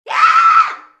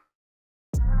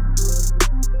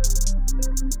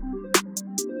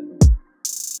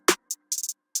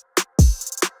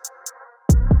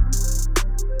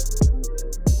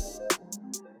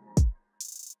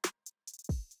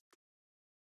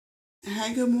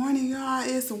Hey, good morning, y'all.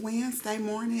 It's Wednesday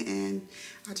morning, and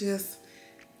I just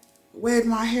waved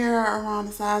my hair around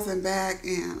the sides and back,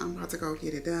 and I'm about to go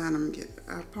get it done. I'm gonna get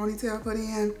a ponytail put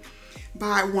in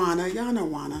by Wana. Y'all know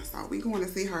Wana, so we going to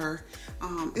see her.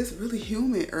 It's really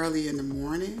humid early in the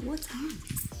morning. What time?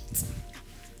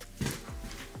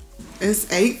 It's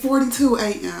 8:42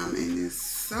 a.m. and it's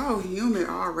so humid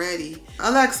already.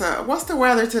 Alexa, what's the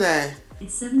weather today?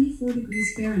 It's 74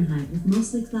 degrees Fahrenheit with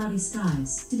mostly cloudy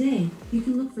skies. Today, you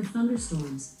can look for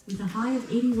thunderstorms with a high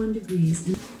of 81 degrees.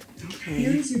 Okay. Here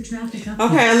is your traffic update.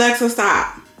 Okay, Alexa,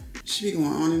 stop. She be going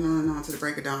on and on to the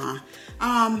break of dawn.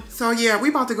 So yeah, we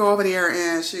about to go over there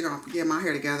and she gonna get my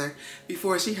hair together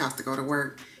before she has to go to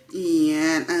work.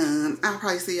 And I'll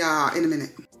probably see y'all in a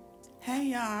minute. Hey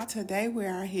y'all, today we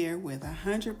are here with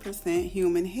 100%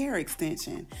 human hair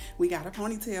extension. We got a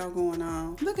ponytail going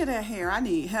on. Look at that hair, I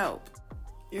need help.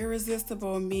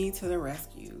 Irresistible Me to the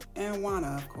rescue. And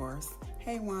Wana, of course.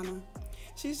 Hey Wana.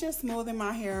 She's just smoothing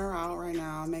my hair out right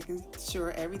now, making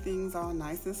sure everything's all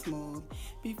nice and smooth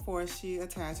before she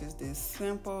attaches this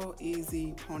simple,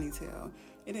 easy ponytail.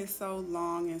 It is so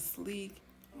long and sleek.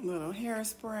 Little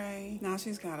hairspray. Now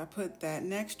she's got to put that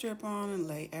neck strip on and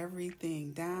lay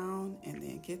everything down and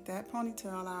then get that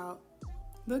ponytail out.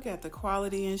 Look at the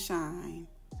quality and shine.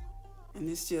 And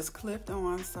it's just clipped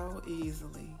on so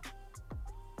easily.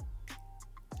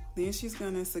 Then she's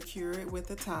going to secure it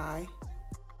with a tie.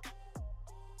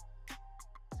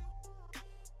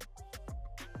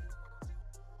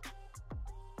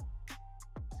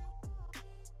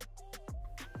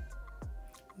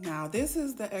 Now this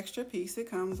is the extra piece it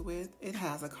comes with. It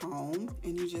has a comb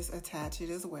and you just attach it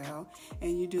as well.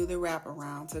 And you do the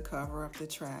wraparound to cover up the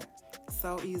track.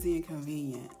 So easy and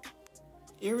convenient.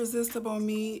 Irresistible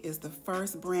Me is the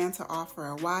first brand to offer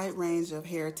a wide range of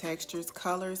hair textures,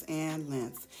 colors, and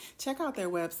lengths. Check out their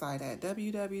website at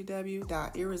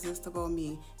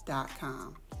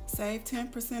www.irresistibleme.com. Save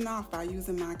 10% off by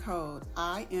using my code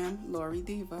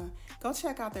IMLoriDiva. Go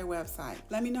check out their website.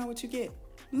 Let me know what you get.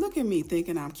 Look at me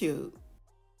thinking I'm cute.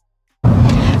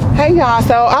 Hey y'all,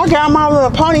 so I got my little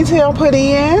ponytail put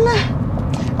in.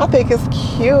 I think it's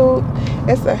cute.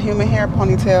 It's a human hair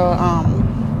ponytail.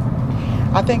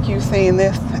 I think you've seen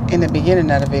this in the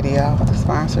beginning of the video, the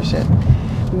sponsorship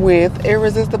with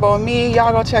Irresistible Me.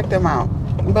 Y'all go check them out.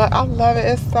 But I love it.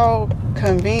 It's so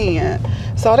convenient.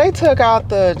 So they took out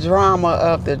the drama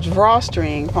of the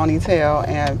drawstring ponytail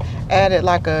and added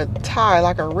like a tie,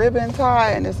 like a ribbon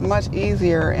tie, and it's much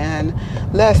easier and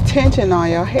less tension on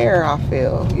your hair, I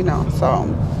feel, you know. So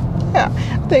yeah,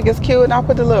 I think it's cute, and I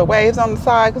put the little waves on the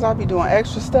side because I'll be doing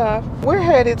extra stuff. We're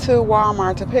headed to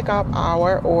Walmart to pick up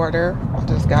our order. I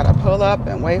just gotta pull up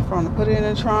and wait for them to put it in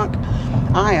the trunk.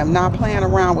 I am not playing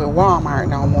around with Walmart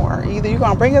no more. Either you're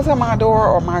gonna bring it to my door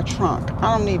or my trunk.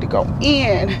 I don't need to go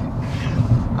in.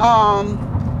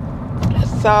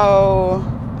 So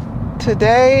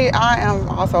today I am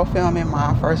also filming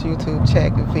my first YouTube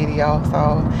check video.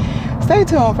 So stay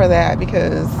tuned for that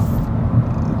because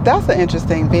that's an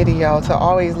interesting video to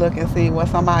always look and see what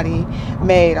somebody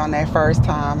made on their first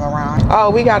time around. Oh,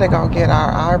 we got to go get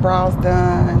our eyebrows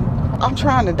done. I'm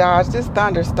trying to dodge this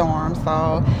thunderstorm,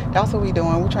 so that's what we're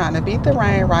doing. We're trying to beat the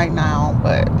rain right now,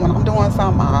 but when I'm doing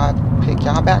something, I'll pick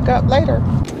y'all back up later.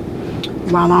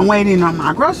 While I'm waiting on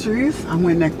my groceries, I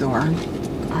went next door.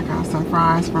 I got some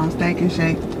fries from Steak and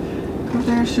Shake because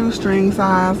they're shoestring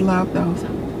size. Love those.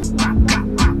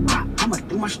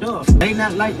 My stuff. They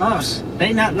not like us.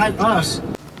 They not like us.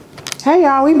 Hey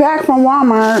y'all, we back from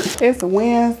Walmart. It's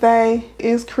Wednesday.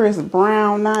 It's Chris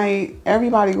Brown night.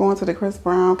 Everybody going to the Chris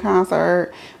Brown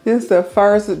concert. This is the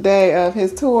first day of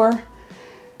his tour.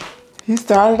 He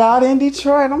started out in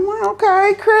Detroit. I'm like,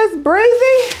 okay, Chris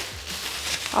Breezy.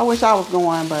 I wish I was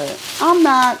going, but I'm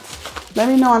not. Let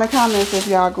me know in the comments if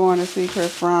y'all going to see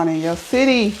Chris Brown in your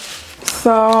city.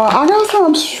 So I got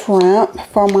some shrimp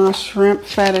for my shrimp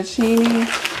fettuccine.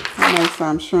 I make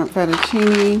some shrimp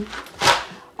fettuccine.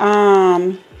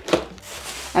 And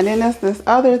then there's this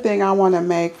other thing I want to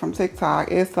make from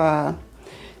TikTok. It's a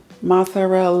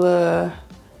mozzarella,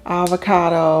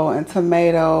 avocado, and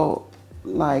tomato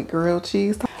like grilled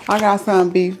cheese. I got some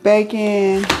beef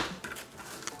bacon,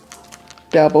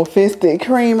 double fisted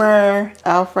creamer,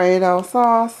 Alfredo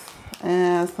sauce,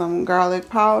 and some garlic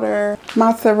powder,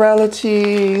 mozzarella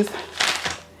cheese,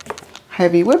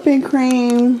 heavy whipping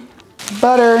cream,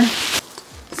 butter,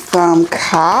 some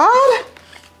cod.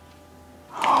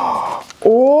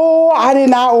 Oh, I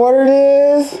did not order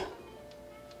this.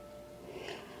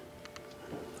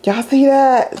 Y'all see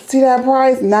that? See that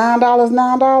price? $9,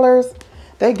 $9.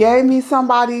 They gave me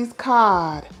somebody's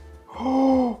cod.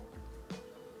 Oh,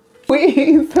 we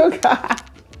means to God.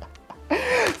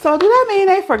 So do that mean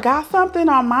they forgot something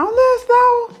on my list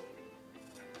though?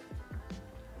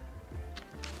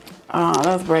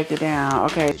 Let's break it down.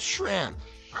 Okay. Shrimp,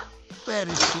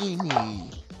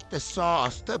 fettuccine, the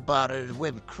sauce, the butter, the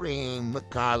whipped cream, the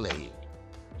garlic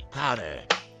powder,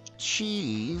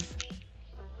 cheese,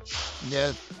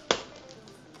 the...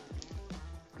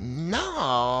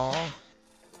 No.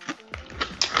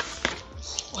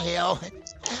 Well,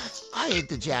 I hit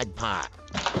the jackpot.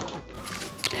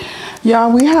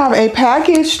 Y'all, we have a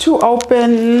package to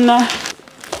open.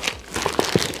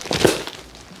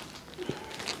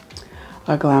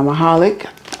 A Glamaholic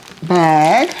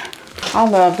bag. I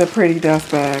love the pretty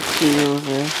dust bags she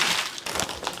uses.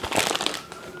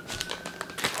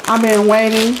 I've been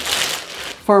waiting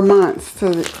for months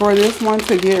for this one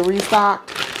to get restocked.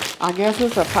 I guess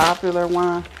it's a popular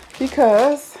one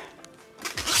because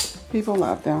people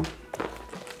love them.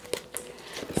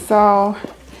 So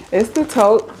it's the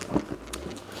tote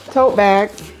bag,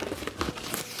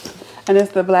 and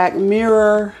it's the black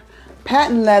mirror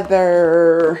patent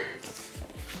leather.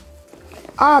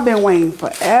 I've been waiting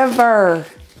forever.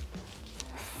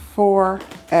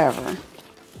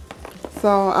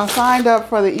 So I signed up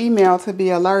for the email to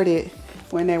be alerted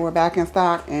when they were back in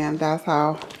stock, and that's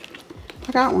how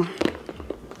I got one.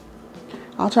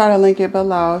 I'll try to link it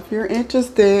below if you're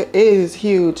interested. It is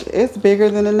huge. It's bigger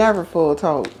than a Neverfull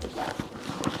tote.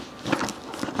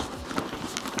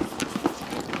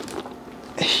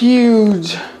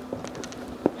 Huge.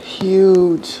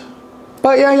 Huge.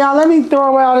 But yeah, y'all, let me throw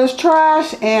away all this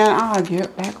trash and I'll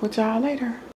get back with y'all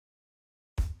later.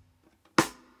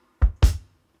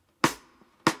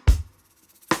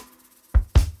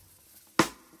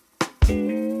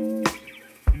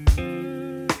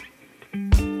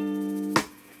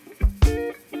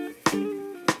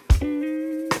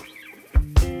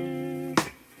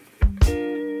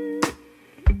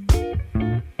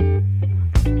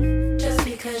 Just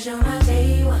because you're my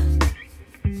day one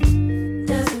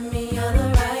doesn't mean you're the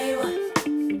right one.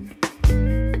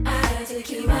 I had to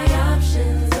keep my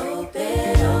options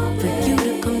open. For you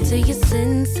to come to your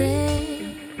senses.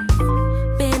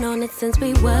 Been on it since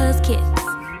we was kids.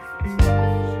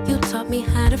 You taught me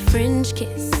how to French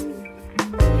kiss.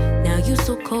 Now you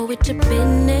so cold with your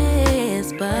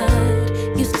business, but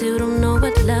you still don't know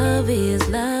what love is.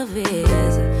 Love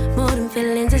is more than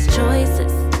feelings, it's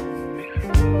choices.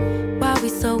 Why we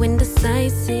so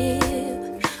indecisive?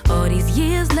 All these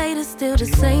years later, still the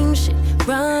same shit.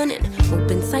 Running,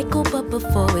 open cycle, but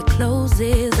before it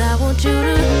closes, I want you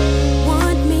to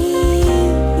want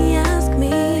me, ask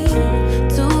me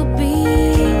to be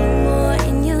more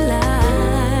in your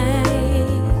life.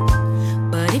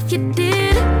 But if you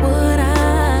did, would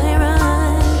I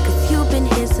run? 'Cause you've been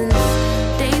here since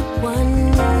day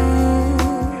one.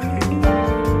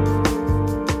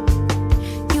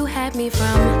 You had me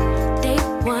from day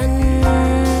one.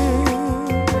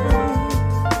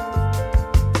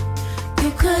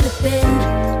 You could have been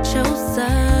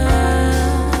chosen.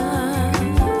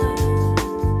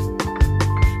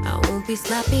 I won't be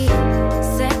sloppy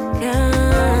seconds.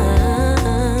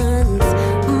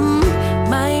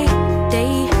 My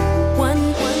day one.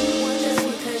 Just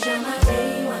because you're my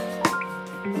day one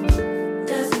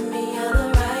doesn't mean you're the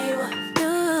right one.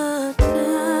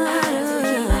 I have to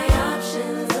keep my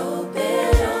options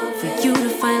open. For you to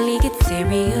finally get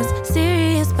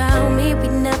serious about me, we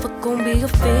never gonna be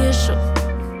official.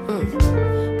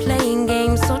 Playing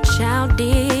games so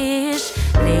childish,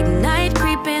 late night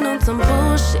creeping on some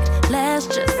bullshit. Let's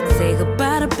just say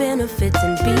goodbye to benefits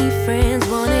and be friends.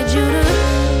 Wanted you to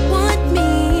want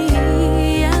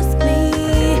me, ask me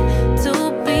to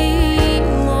be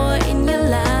more in your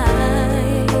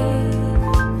life.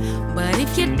 But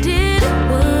if you did,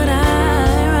 would I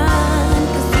run?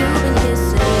 'Cause you've been here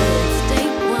since day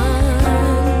one.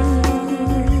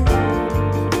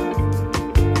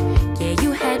 Yeah, you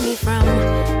had me from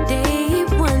day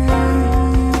one.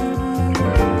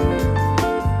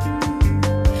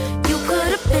 You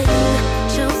could have been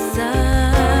chosen.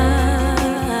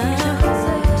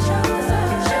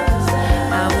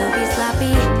 I won't be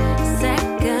sloppy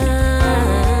seconds.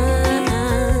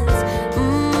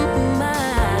 My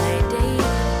day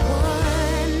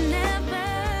one never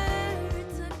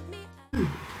took me out.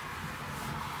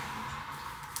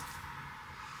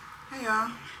 Hey y'all,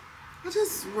 I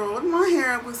just rolled my hair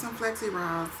up with some flexi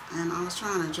rods and I was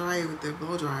trying to dry it with the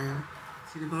blow dryer.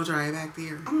 See the blow dryer back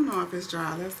there? I don't know if it's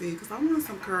dry. Let's see, because I want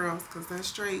some curls because that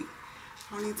straight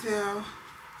ponytail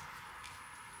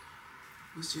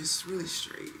was just really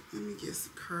straight. Let me get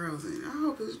some curls in. I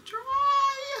hope it's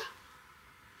dry.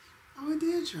 Oh, it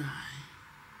did dry.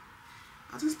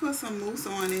 I just put some mousse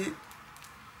on it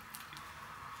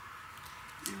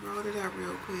and rolled it up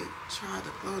real quick. Tried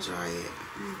to blow dry it.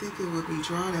 I didn't think it would be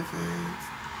dry that fast.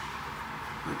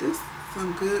 But this is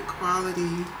some good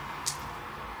quality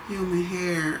human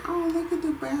hair. Oh, look at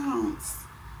the bounce.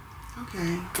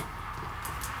 Okay.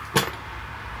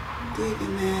 I'm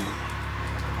digging that.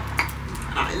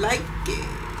 I like it.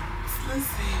 Let's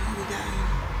see what we got here.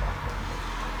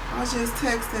 I was just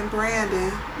texting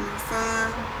Brandon, my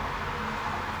son.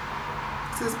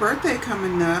 It's his birthday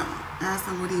coming up. Asked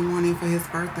him what he wanted for his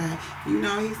birthday. You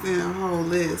know, he sent a whole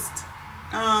list.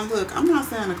 Look, I'm not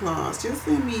Santa Claus. Just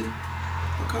send me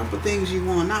a couple things you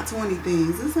want, not 20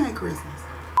 things. This ain't Christmas.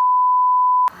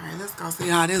 All right, let's go see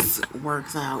how this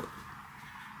works out.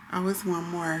 Oh, it's one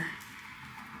more.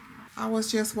 I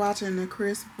was just watching the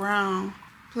Chris Brown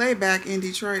playback in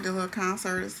Detroit, the little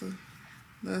concert. It's a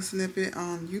little snippet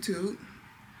on YouTube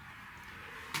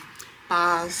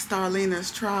by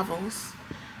Starlina's Travels.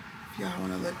 If y'all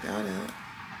want to look that up.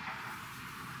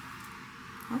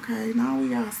 Okay, now we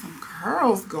got some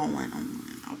curls going on.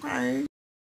 Okay.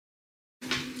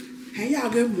 Hey y'all,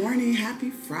 good morning. Happy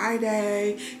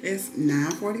Friday. It's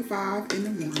 9:45 in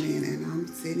the morning and I'm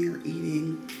sitting here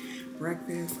eating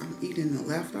breakfast. I'm eating the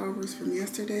leftovers from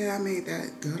yesterday. I made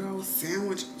that good old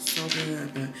sandwich. So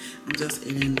good, but I'm just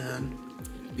eating the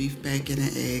beef bacon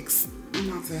and eggs. I'm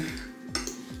about to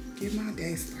get my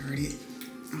day started.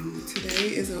 Today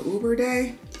is a Uber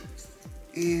day,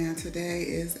 and today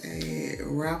is a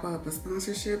wrap up a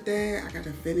sponsorship day. I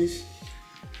gotta finish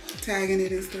tagging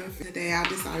it and stuff. Today I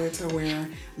decided to wear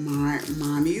my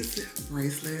mommy's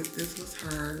bracelet. This was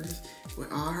hers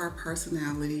with all her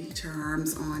personality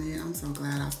charms on it. I'm so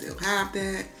glad I still have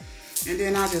that. And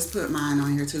then I just put mine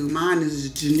on here too. Mine is a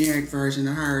generic version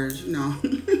of hers, you know.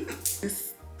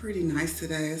 It's pretty nice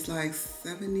today. It's like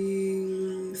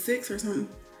 76 or something.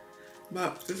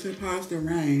 But it's supposed to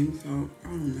rain, so I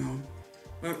don't know.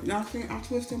 But y'all see, I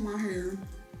twisted my hair.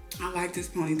 I like this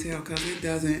ponytail because it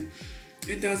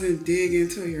doesn't dig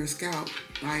into your scalp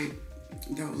like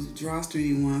those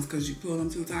drawstring ones, because you pull them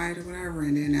too tight or whatever,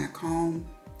 and then that comb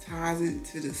ties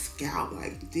into the scalp,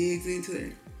 like digs into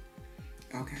it.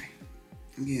 Okay,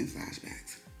 I'm getting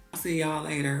flashbacks. I'll see y'all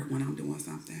later when I'm doing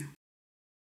something.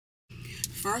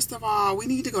 First of all, we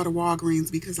need to go to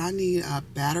Walgreens because I need a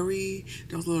battery,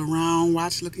 those little round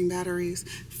watch looking batteries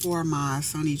for my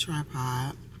Sony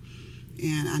tripod.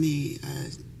 And I need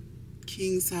a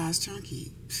king size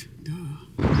chunky. Duh.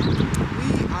 We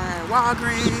are at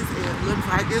Walgreens. It looks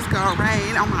like it's gonna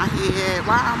rain on my head.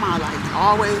 Why am I like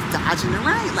always dodging the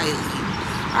rain lately?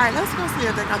 All right, let's go see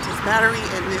if they got this battery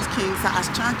and this king size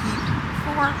chunky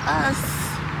for us.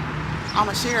 I'm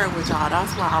gonna share it with y'all.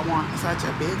 That's why I want such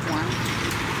a big one.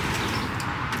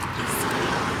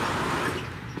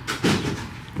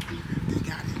 They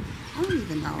got it. I don't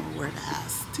even know where to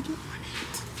ask to get one.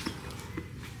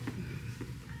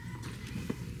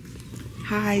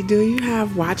 Hi, do you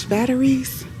have watch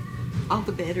batteries? All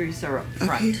the batteries are up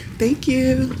front. Okay, thank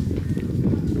you.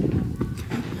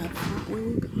 Okay, up front where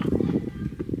we go.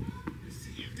 Let's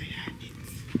see if they have it.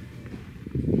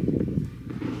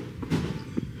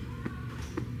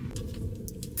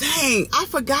 Dang, I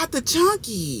forgot the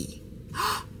chunky.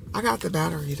 I got the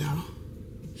battery though.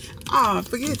 Oh,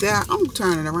 forget that. I'm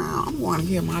turning around. I'm going to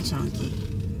get my chunky.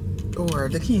 Or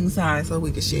the king size so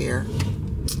we can share.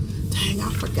 Dang, I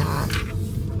forgot.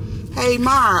 Hey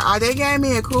Mar, they gave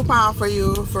me a coupon for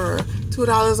you for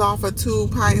 $2 off of 2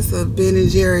 pints of Ben and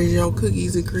Jerry's, your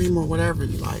cookies and cream or whatever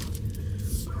you like.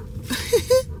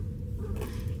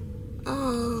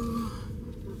 Oh,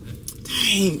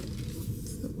 dang.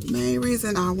 The main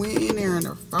reason I went in there in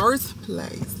the first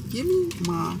place. Give me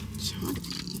my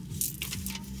chunky.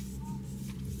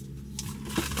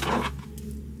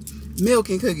 Milk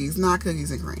and cookies, not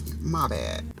cookies and cream. My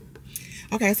bad.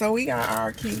 Okay, so we got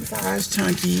our king size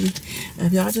chunky.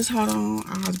 If y'all just hold on,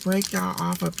 I'll break y'all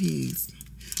off a piece.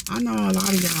 I know a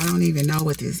lot of y'all don't even know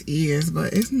what this is,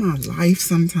 but it's my life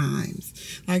sometimes.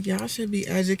 Like, y'all should be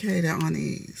educated on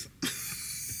these.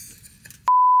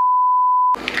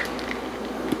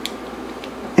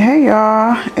 Hey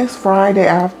y'all, it's Friday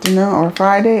afternoon or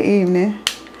Friday evening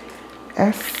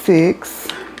at 6.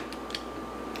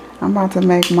 I'm about to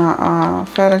make my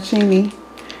fettuccine,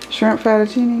 shrimp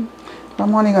fettuccine.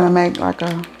 I'm only gonna make like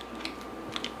a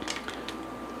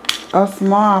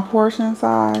small portion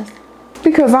size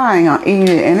because I ain't gonna eat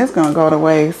it and it's gonna go to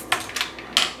waste.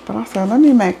 But I said, let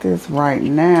me make this right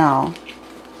now.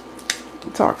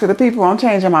 Talk to the people. I'm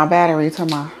changing my battery to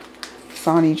my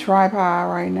Sony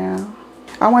tripod right now.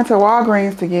 I went to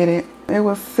Walgreens to get it. It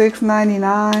was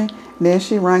 $6.99. Then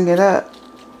she rung it up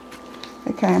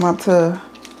It came up to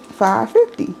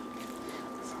 $5.50.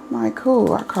 So I'm like,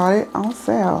 cool, I caught it on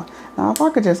sale. Now if I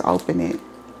could just open it,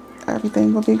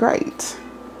 everything would be great.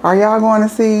 Are y'all going to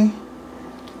see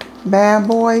Bad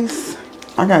Boys?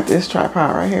 I got this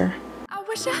tripod right here. I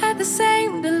wish I had the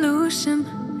same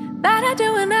delusion that I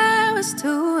do when I was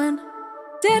 2 and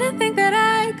didn't think that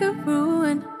I could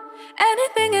ruin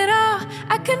anything at all.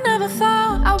 I could never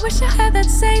fall. I wish I had that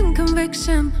same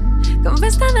conviction,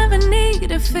 convinced I never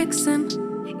needed fixing.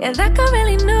 Yeah, that girl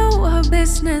really knew her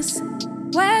business.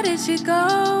 Where did she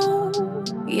go?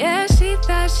 Yeah, she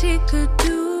thought she could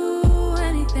do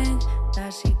anything,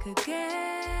 thought she could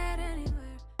get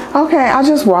anywhere. Okay, I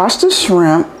just washed the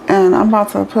shrimp and I'm about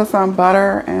to put some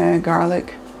butter and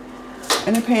garlic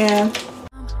in the pan.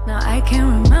 Now I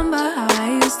can remember how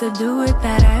I used to do it,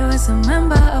 that I was a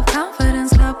member of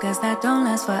Confidence Club, cause that don't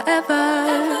last forever.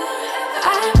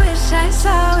 I wish I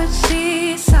saw what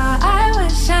she saw, I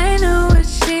wish I knew what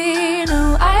she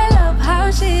knew. I love how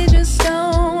she just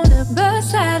owned it, but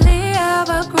sadly I've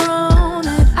outgrown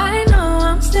it. I know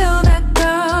I'm still that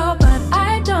girl, but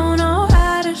I don't know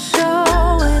how to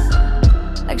show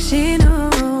it. Like she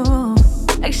knew,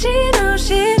 like she knew,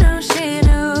 she knew, she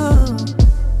knew.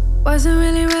 Wasn't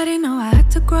really ready, no, I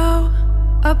had to grow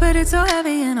up, but it's so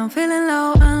heavy and I'm feeling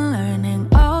low. Unlearning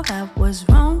all that was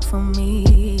wrong for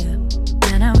me.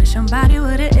 And I wish somebody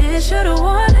would've it, should've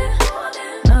warned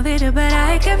it. No, they did, but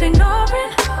I kept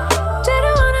ignoring.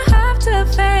 Didn't wanna have to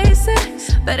face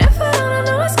it, but if I don't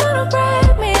know, it's gonna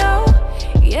break me, oh.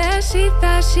 Yeah, she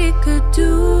thought she could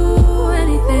do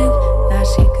anything, thought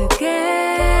she could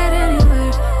get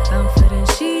anywhere. Confident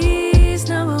she's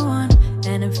number one,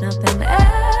 and if nothing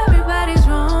everybody's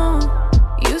wrong.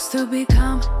 Used to be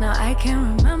calm, now I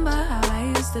can't remember how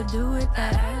I used to do it,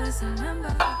 that I was a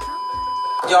member.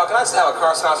 Y'all, can I just have a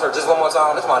car concert just one more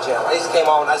time? This is my jam. I just came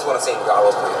on and I just want to sing to y'all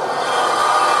real quick.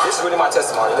 This is really my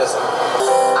testimony. Listen.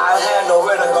 I had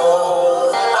nowhere to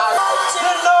go. I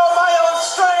didn't know my own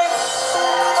strength.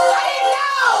 I didn't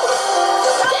know.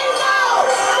 I didn't know.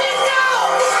 I didn't know.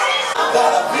 I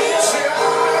gotta be here.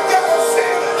 I gotta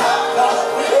sing. I gotta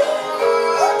be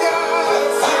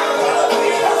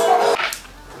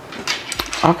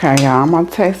here. Okay, y'all, I'm gonna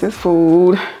taste this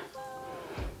food.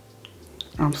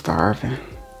 I'm starving.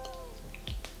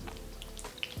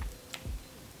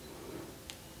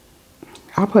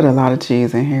 I put a lot of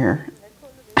cheese in here.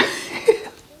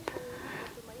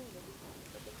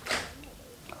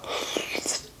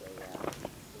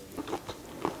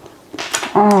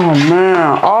 Oh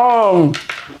man, oh.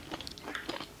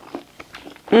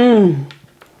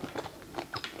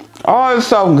 Oh, it's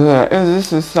so good.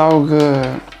 This is so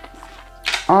good.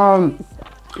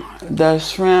 The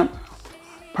shrimp,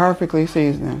 perfectly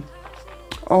seasoned.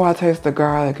 Oh, I taste the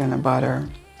garlic and the butter.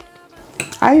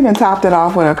 I even topped it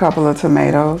off with a couple of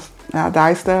tomatoes I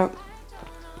diced up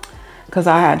because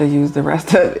I had to use the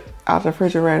rest of it out the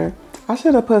refrigerator. I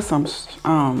should have put some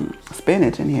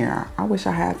spinach in here. I wish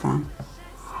I had some.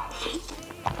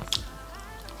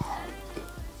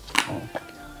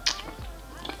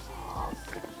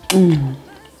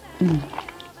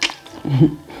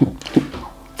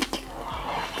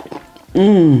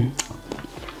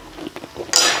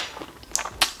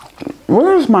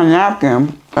 Where's my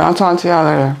napkin? I'll talk to y'all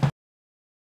later.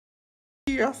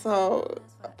 You're so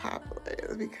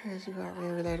popular because you are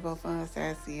very relatable, fun,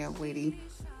 sassy, and witty.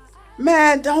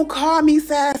 Man, don't call me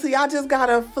sassy. I just got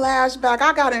a flashback.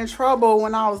 I got in trouble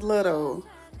when I was little.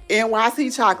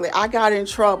 NYC Chocolate, I got in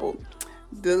trouble.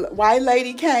 The white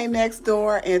lady came next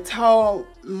door and told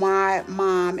my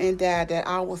mom and dad that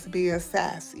I was being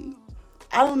sassy.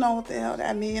 I don't know what the hell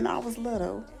that mean. I was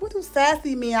little. What does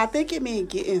sassy mean? I think it mean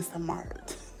getting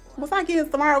smart. Was I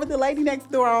getting smart with the lady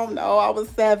next door? I don't know. I was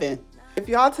 7. If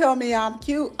y'all tell me I'm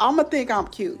cute, I'ma think I'm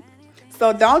cute.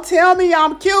 So don't tell me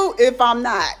I'm cute if I'm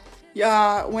not.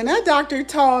 Y'all, when that doctor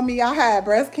told me I had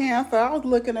breast cancer, I was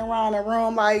looking around the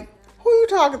room like, who you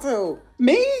talking to?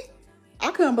 Me?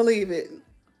 I couldn't believe it.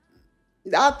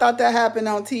 I thought that happened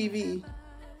on TV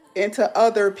and to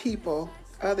other people.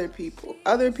 Other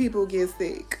people get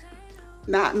sick,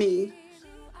 not me.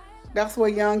 That's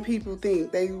what young people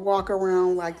think. They walk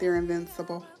around like they're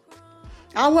invincible.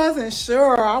 I wasn't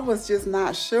sure. I was just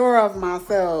not sure of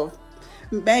myself.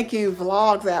 Making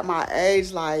vlogs at my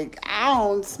age, like I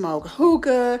don't smoke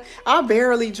hookah. I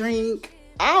barely drink.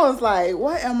 I was like,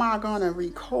 what am I gonna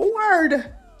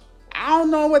record? I don't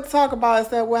know what to talk about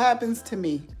except what happens to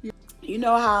me. You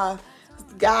know how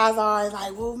guys are always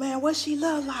like, well, man, what she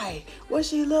look like? What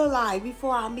she look like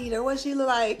before I meet her? What she look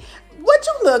like? What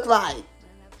you look like?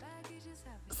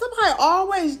 Somebody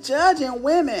always judging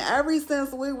women ever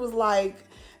since we was like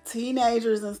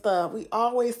teenagers and stuff, we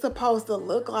always supposed to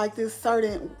look like this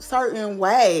certain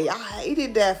way. I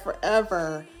hated that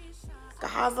forever.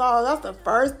 Guys, that's the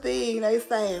first thing they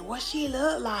say. What she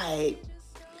look like?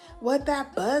 What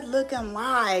that butt looking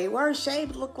like? What her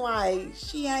shape look like?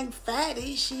 She ain't fat,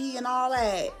 is she? And all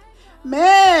that.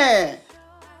 Man.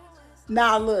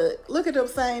 Now look at them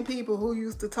same people who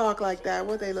used to talk like that.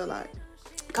 What they look like?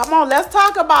 Come on, let's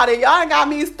talk about it. Y'all got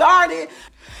me started.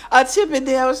 A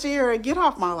Chippendale Shearer, get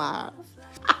off my live.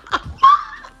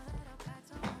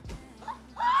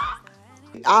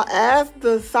 I asked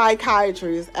the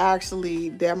psychiatrist actually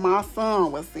that my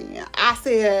son was seeing. I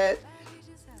said,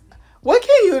 what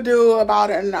can you do about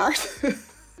a narcissist?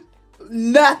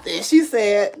 Nothing. She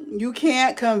said, you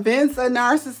can't convince a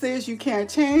narcissist. You can't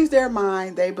change their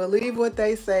mind. They believe what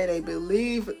they say. They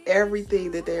believe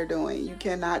everything that they're doing. You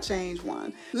cannot change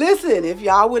one. Listen, if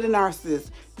y'all with a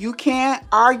narcissist, you can't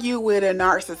argue with a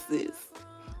narcissist.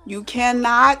 You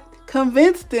cannot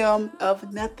convince them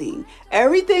of nothing.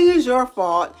 Everything is your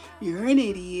fault. You're an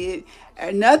idiot.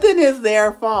 And nothing is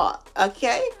their fault.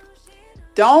 Okay?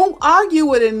 Don't argue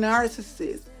with a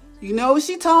narcissist. You know what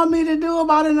she told me to do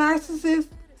about a narcissist?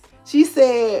 She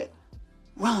said,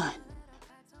 run.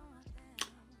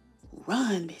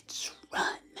 Run, bitch,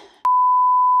 run.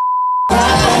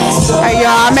 Hey,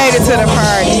 y'all, I made it to the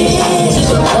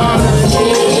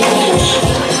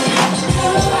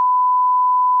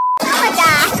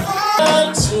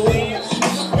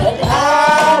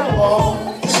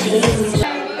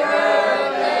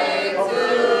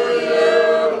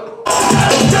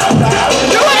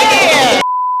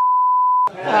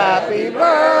Happy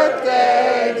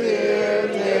birthday, dear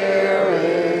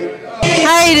Derek.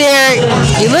 Hey, Derek.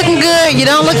 You looking good. You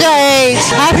don't look your age.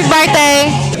 Happy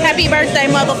birthday. Happy birthday,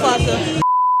 motherfucker.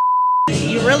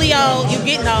 You really old. You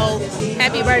getting old.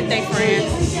 Happy birthday, friend.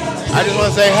 I just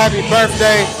want to say happy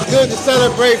birthday. Good to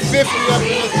celebrate 50 up in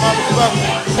this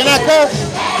motherfucker. Can I cuss?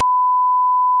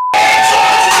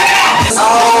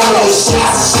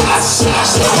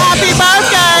 Happy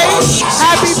birthday!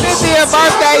 Happy 50th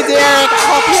birthday, Derek. I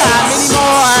hope you have many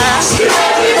more.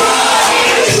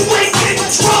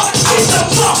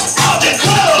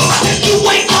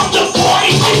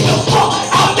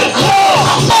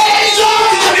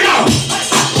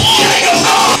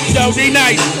 Yo,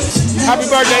 D-Nice. Happy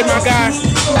birthday, my guy.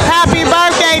 Happy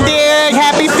birthday, Derek.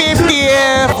 Happy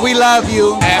 50th. We love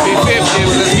you. Happy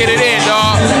 50th. Let's get it in,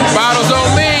 dog. Bottles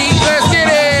on me. Let's get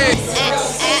it.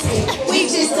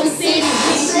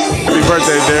 Happy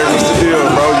birthday, Derek. What's the deal,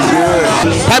 bro? You good?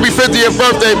 Happy 50th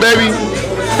birthday, baby.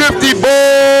 50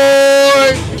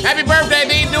 boy. Happy birthday,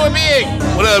 D. Do it big.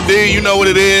 What up, D? You know what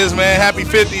it is, man. Happy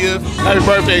 50th. Happy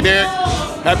birthday, Derek.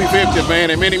 Happy 50th, man,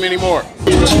 and many, many more.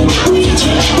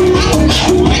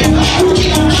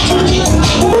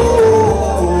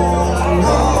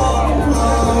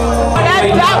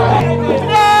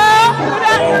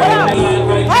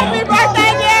 Happy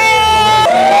birthday,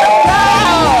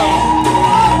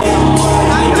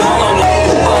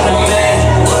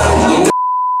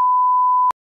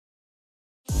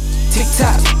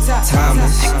 Tick-tock,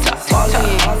 timeless,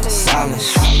 falling,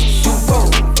 silence, do roll,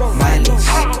 mindless,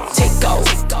 take off,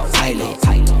 pilot,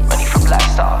 ready for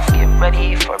blast off, get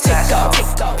ready for blast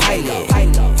off, pilot,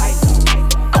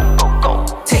 go,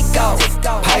 take off,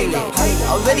 pilot.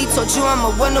 Already told you I'm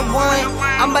a one-on-one,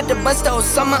 I'm about to bust the whole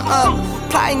summer up.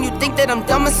 Plotting, you think that I'm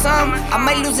dumb or something? I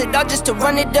might lose it all just to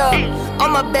run it up. All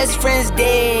my best friends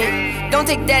dead, don't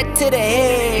take that to the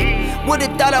head.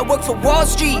 Would've thought I worked for Wall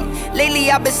Street.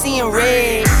 Lately I've been seeing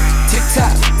red.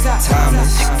 Tick-tock,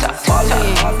 timeless,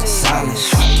 falling, silence,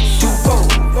 do roll,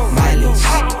 mileage,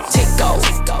 take off,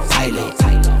 pilot,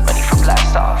 ready for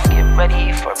blast off, get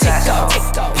ready for blast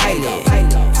off, pilot,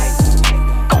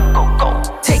 go,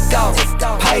 take off,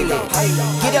 pilot,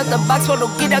 get out the box, photo,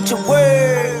 get out your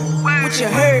word, what you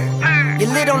heard, you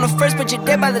lit on the first, but you're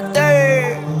dead by the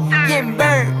third, getting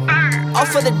burned, off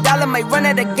for the dollar, might run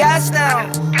out of gas now.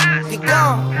 You're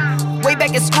gone. Way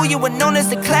back at school, you were known as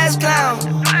the class clown.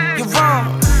 You're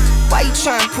wrong. Why you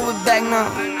trying to pull it back now?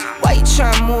 Why you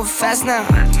trying to move fast now?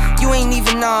 You ain't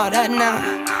even all that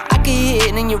now. I can hear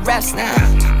it in your raps now.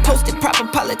 Posted proper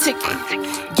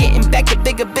politicking, getting back to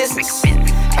bigger business.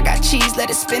 I got cheese,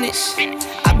 lettuce, spinach.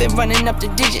 I've been running up the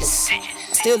digits.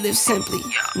 Still live simply.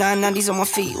 990s on my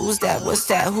feet. Who's that? What's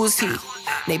that? Who's he?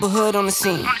 Neighborhood on the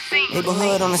scene.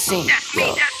 Neighborhood on the scene.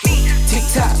 Yo.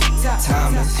 Tick-tock,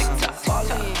 timeless,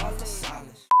 falling.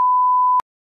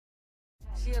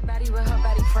 She a baddie with her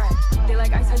baddie friend. They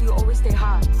like I tell you always stay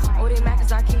hot. Oh, they mad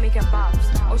cause I keep making bops.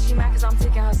 Oh, she mad cause I'm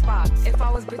taking her spot. If I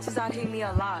was bitches, I'd hate me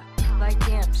a lot. Like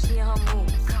damn, she in her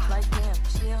mood. Like damn.